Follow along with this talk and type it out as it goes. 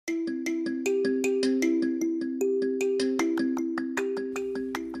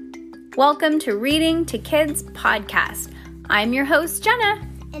Welcome to Reading to Kids podcast. I'm your host, Jenna.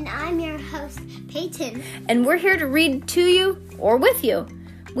 And I'm your host, Peyton. And we're here to read to you or with you.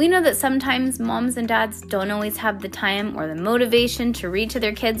 We know that sometimes moms and dads don't always have the time or the motivation to read to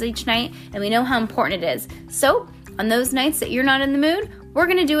their kids each night, and we know how important it is. So, on those nights that you're not in the mood, we're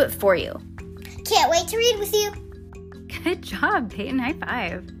going to do it for you. Can't wait to read with you. Good job, Peyton. High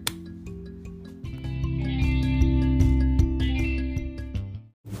five.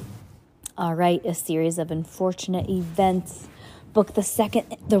 All right, a series of unfortunate events. Book the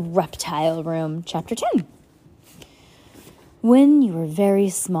second, The Reptile Room, Chapter 10. When you were very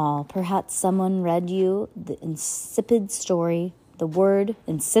small, perhaps someone read you the insipid story. The word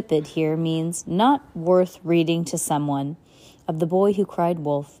insipid here means not worth reading to someone. Of the boy who cried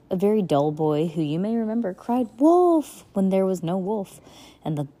wolf, a very dull boy who you may remember cried wolf when there was no wolf,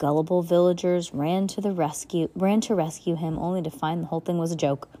 and the gullible villagers ran to rescue him only to find the whole thing was a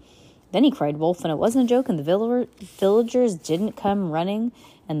joke. Then he cried wolf, and it wasn't a joke, and the villagers didn't come running,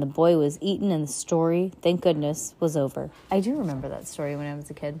 and the boy was eaten, and the story, thank goodness, was over. I do remember that story when I was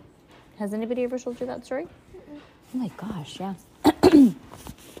a kid. Has anybody ever told you that story? Oh my gosh, yeah.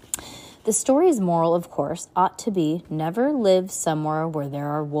 The story's moral, of course, ought to be never live somewhere where there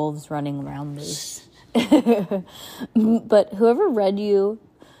are wolves running around loose. But whoever read you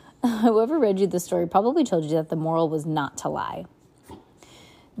the story probably told you that the moral was not to lie.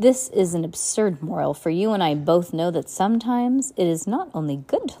 This is an absurd moral, for you and I both know that sometimes it is not only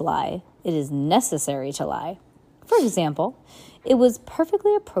good to lie, it is necessary to lie. For example, it was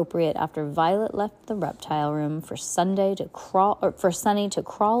perfectly appropriate after Violet left the reptile room for Sunny to crawl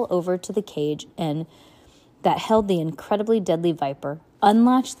over to the cage and that held the incredibly deadly viper,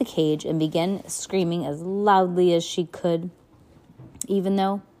 unlatch the cage, and begin screaming as loudly as she could, even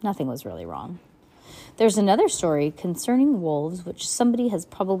though nothing was really wrong. There's another story concerning wolves which somebody has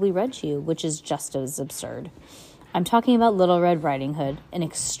probably read to you, which is just as absurd. I'm talking about Little Red Riding Hood, an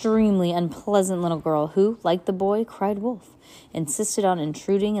extremely unpleasant little girl who, like the boy, cried wolf, insisted on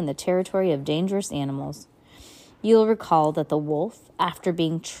intruding in the territory of dangerous animals. You'll recall that the wolf, after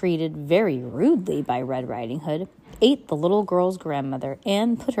being treated very rudely by Red Riding Hood, ate the little girl's grandmother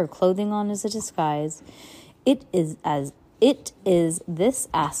and put her clothing on as a disguise. It is this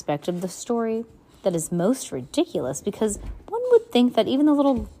aspect of the story that is most ridiculous, because one would think that even the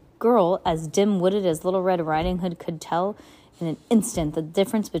little girl, as dim-witted as Little Red Riding Hood, could tell in an instant the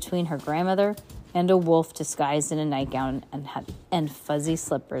difference between her grandmother and a wolf disguised in a nightgown and fuzzy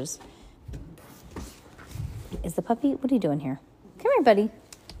slippers. Is the puppy? What are you doing here? Come here, buddy.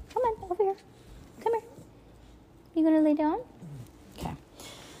 Come on, over here. Come here. You gonna lay down? Okay.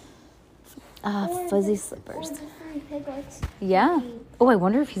 Fuzzy slippers. Yeah. Oh, I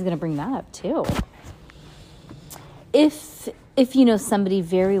wonder if he's gonna bring that up too. If you know somebody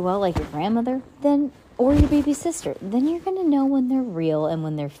very well, like your grandmother, or your baby sister, then you're going to know when they're real and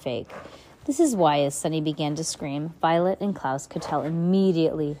when they're fake. This is why, as Sunny began to scream, Violet and Klaus could tell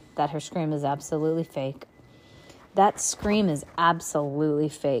immediately that her scream is absolutely fake. That scream is absolutely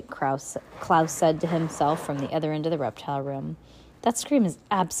fake, Klaus said to himself from the other end of the reptile room. That scream is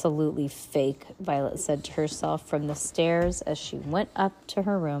absolutely fake, Violet said to herself from the stairs as she went up to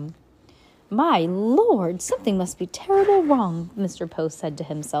her room. My Lord, something must be terrible wrong, Mr. Poe said to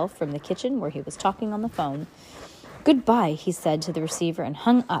himself from the kitchen where he was talking on the phone. Goodbye, he said to the receiver and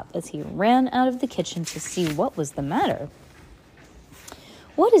hung up as he ran out of the kitchen to see what was the matter.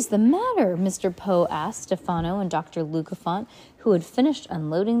 What is the matter? Mr. Poe asked Stefano and Dr. Lucafont, who had finished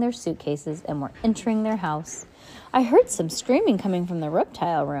unloading their suitcases and were entering their house. I heard some screaming coming from the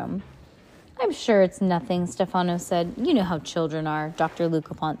reptile room. I'm sure it's nothing, Stefano said. You know how children are, Dr.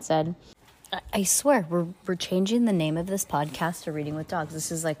 Lucafont said. I swear, we're changing the name of this podcast to Reading with Dogs.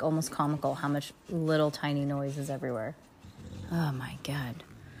 This is like almost comical how much little tiny noise is everywhere. Oh my God.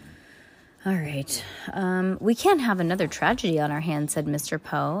 All right. We can't have another tragedy on our hands, said Mr.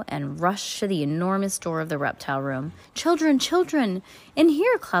 Poe, and rushed to the enormous door of the reptile room. Children, children! In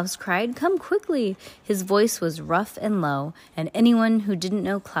here, Klaus cried. Come quickly. His voice was rough and low, and anyone who didn't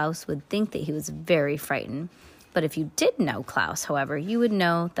know Klaus would think that he was very frightened. But if you did know Klaus, however, you would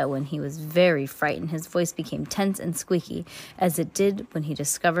know that when he was very frightened, his voice became tense and squeaky, as it did when he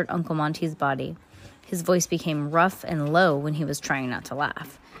discovered Uncle Monty's body. His voice became rough and low when he was trying not to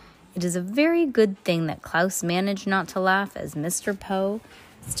laugh. It is a very good thing that Klaus managed not to laugh as Mr. Poe,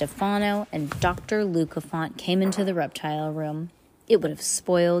 Stefano, and Dr. Lucafont came into the reptile room. It would have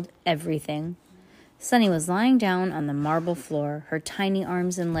spoiled everything. Sunny was lying down on the marble floor, her tiny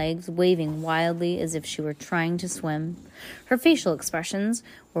arms and legs waving wildly as if she were trying to swim. Her facial expressions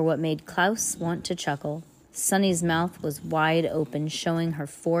were what made Klaus want to chuckle. Sunny's mouth was wide open, showing her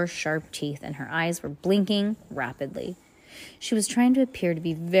 4 sharp teeth, and her eyes were blinking rapidly. She was trying to appear to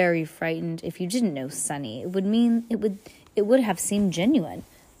be very frightened. If you didn't know Sunny, it would have seemed genuine.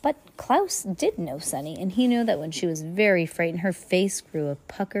 But Klaus did know Sunny, and he knew that when she was very frightened, her face grew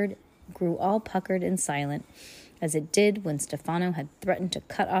all puckered and silent, as it did when Stefano had threatened to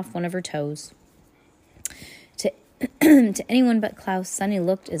cut off one of her toes. To anyone but Klaus, Sunny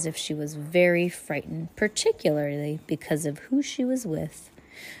looked as if she was very frightened, particularly because of who she was with.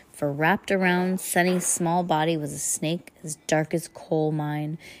 For wrapped around Sunny's small body was a snake as dark as coal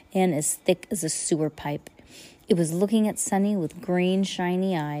mine and as thick as a sewer pipe. It was looking at Sunny with green,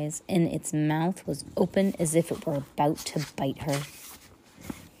 shiny eyes, and its mouth was open as if it were about to bite her.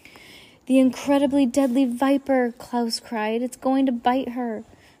 "The incredibly deadly viper," Klaus cried. "It's going to bite her."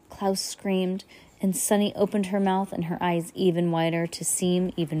 Klaus screamed, and Sunny opened her mouth and her eyes even wider to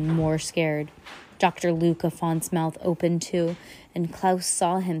seem even more scared. Dr. Luca Font's mouth opened too, and Klaus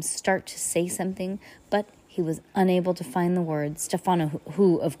saw him start to say something, but he was unable to find the words. Stefano,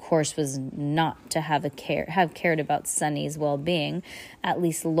 who of course was not to have cared about Sunny's well-being, at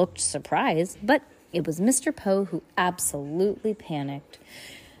least looked surprised, but it was Mr. Poe who absolutely panicked.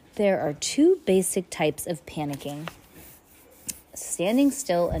 There are 2 basic types of panicking: standing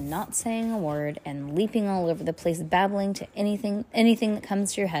still and not saying a word, and leaping all over the place, babbling to anything that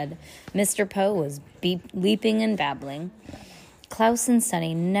comes to your head. Mr. Poe was leaping and babbling. Klaus and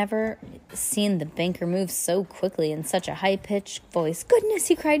Sunny never seen the banker move so quickly in such a high-pitched voice. "Goodness,"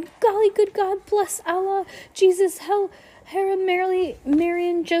 he cried. "Golly, good God, bless Allah, Jesus, hell, Hera,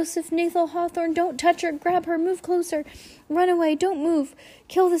 Marion, Joseph, Nathal, Hawthorne, don't touch her, grab her, move closer, run away, don't move,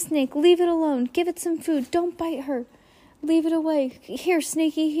 kill the snake, leave it alone, give it some food, don't bite her. Leave it away. Here,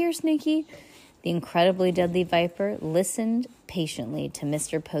 Snaky, here, Snaky." The incredibly deadly viper listened patiently to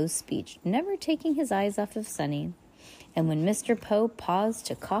Mr. Poe's speech, never taking his eyes off of Sunny. And when Mr. Poe paused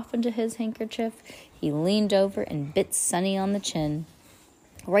to cough into his handkerchief, he leaned over and bit Sunny on the chin,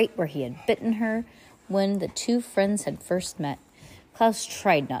 right where he had bitten her when the 2 friends had first met. Klaus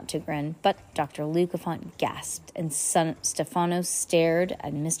tried not to grin, but Dr. Lucafont gasped, and Stefano stared,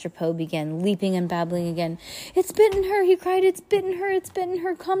 and Mr. Poe began leaping and babbling again. "It's bitten her," he cried. "It's bitten her, it's bitten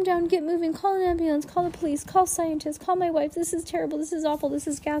her. Calm down, get moving, call an ambulance, call the police, call scientists, call my wife. This is terrible, this is awful, this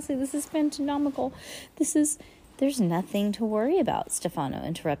is ghastly, this is phantonomical, There's nothing to worry about," Stefano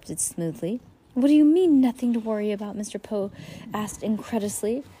interrupted smoothly. "What do you mean, nothing to worry about?" Mr. Poe asked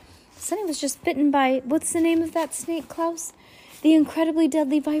incredulously. "Sunny was just bitten by, what's the name of that snake, Klaus?" "The incredibly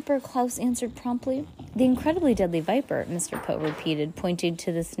deadly viper," Klaus answered promptly. "The incredibly deadly viper," Mr. Poe repeated, pointing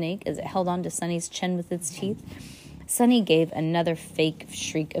to the snake as it held on to Sunny's chin with its teeth. Sunny gave another fake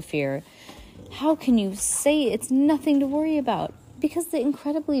shriek of fear. "How can you say it's nothing to worry about?" "Because the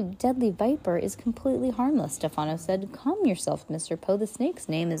incredibly deadly viper is completely harmless," Stefano said. "Calm yourself, Mr. Poe. The snake's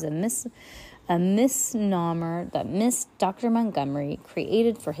name is a misnomer that Miss Dr. Montgomery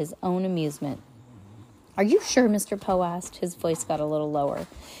created for his own amusement." "Are you sure?" Mr. Poe asked. His voice got a little lower,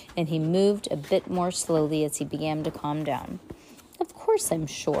 and he moved a bit more slowly as he began to calm down. "Of course I'm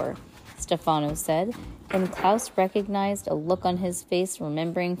sure," Stefano said, and Klaus recognized a look on his face,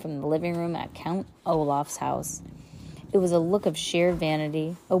 remembering from the living room at Count Olaf's house. It was a look of sheer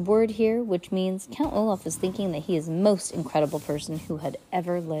vanity, a word here which means Count Olaf was thinking that he is the most incredible person who had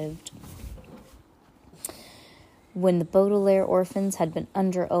ever lived. When the Baudelaire orphans had been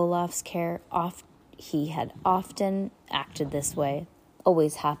under Olaf's care, he had often acted this way,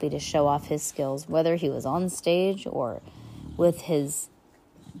 always happy to show off his skills, whether he was on stage or with his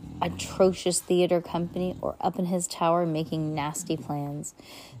atrocious theater company or up in his tower making nasty plans.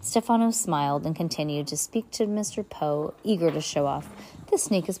 Stefano smiled and continued to speak to Mr. Poe, eager to show off. "This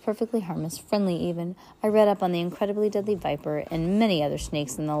snake is perfectly harmless, friendly even. I read up on the incredibly deadly viper and many other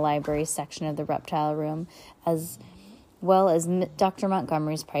snakes in the library section of the reptile room, as well as Dr.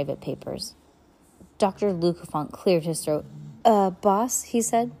 Montgomery's private papers." Dr. Lucafont cleared his throat. Boss," he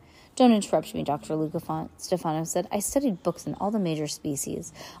said. "Don't interrupt me, Dr. Lucafont," Stefano said. "I studied books on all the major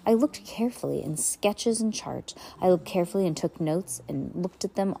species. I looked carefully in sketches and charts. I looked carefully and took notes and looked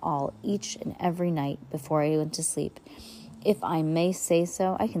at them all each and every night before I went to sleep. If I may say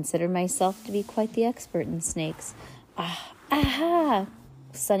so, I consider myself to be quite the expert in snakes." "Aha!"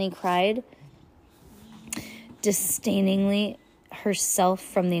 Sunny cried, disdainingly herself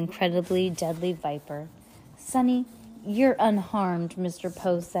from the incredibly deadly viper. "Sunny, you're unharmed," Mr.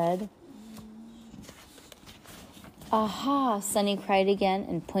 Poe said. "Aha!" Sunny cried again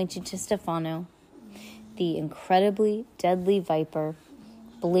and pointed to Stefano. The incredibly deadly viper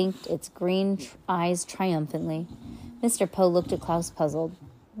blinked its green eyes triumphantly. Mr. Poe looked at Klaus, puzzled.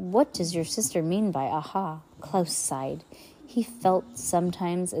 What does your sister mean by aha? Klaus sighed. He felt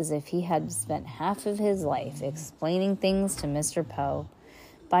sometimes as if he had spent half of his life explaining things to Mr. Poe.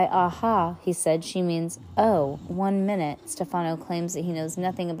 By aha, he said, she means, oh, 1 minute. Stefano claims that he knows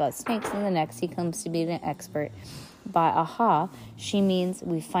nothing about snakes, and the next he comes to be an expert. By aha, she means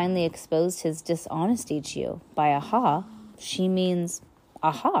we finally exposed his dishonesty to you. By aha, she means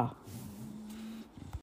aha.